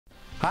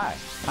Hi,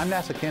 I'm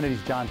NASA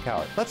Kennedy's John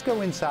Cowart. Let's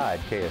go inside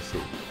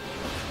KSC.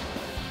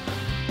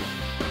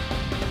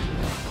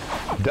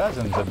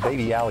 Dozens of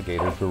baby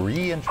alligators were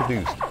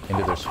reintroduced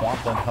into their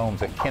swampland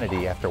homes at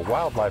Kennedy after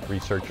wildlife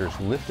researchers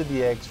lifted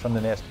the eggs from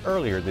the nest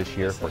earlier this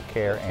year for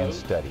care and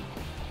study.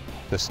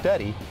 The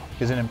study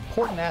is an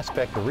important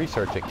aspect of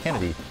research at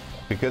Kennedy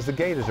because the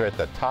gators are at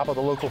the top of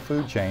the local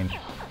food chain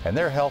and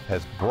their health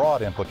has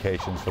broad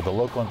implications for the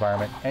local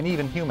environment and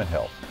even human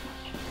health.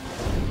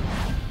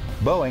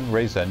 Boeing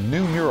raised a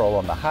new mural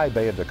on the high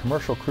bay of the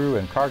Commercial Crew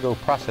and Cargo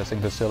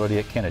Processing Facility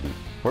at Kennedy,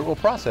 where it will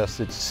process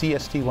its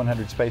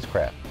CST-100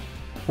 spacecraft.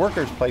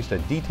 Workers placed a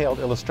detailed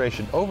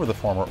illustration over the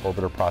former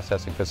orbiter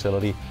processing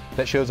facility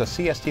that shows a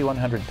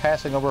CST-100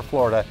 passing over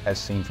Florida as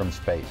seen from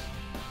space.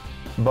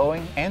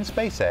 Boeing and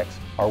SpaceX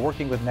are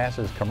working with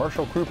NASA's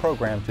Commercial Crew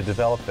program to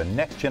develop the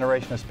next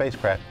generation of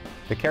spacecraft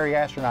to carry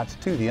astronauts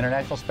to the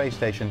International Space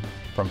Station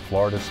from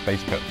Florida's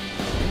Space Coast.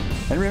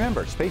 And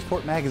remember,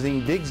 Spaceport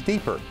Magazine digs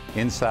deeper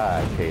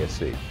inside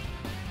KSC.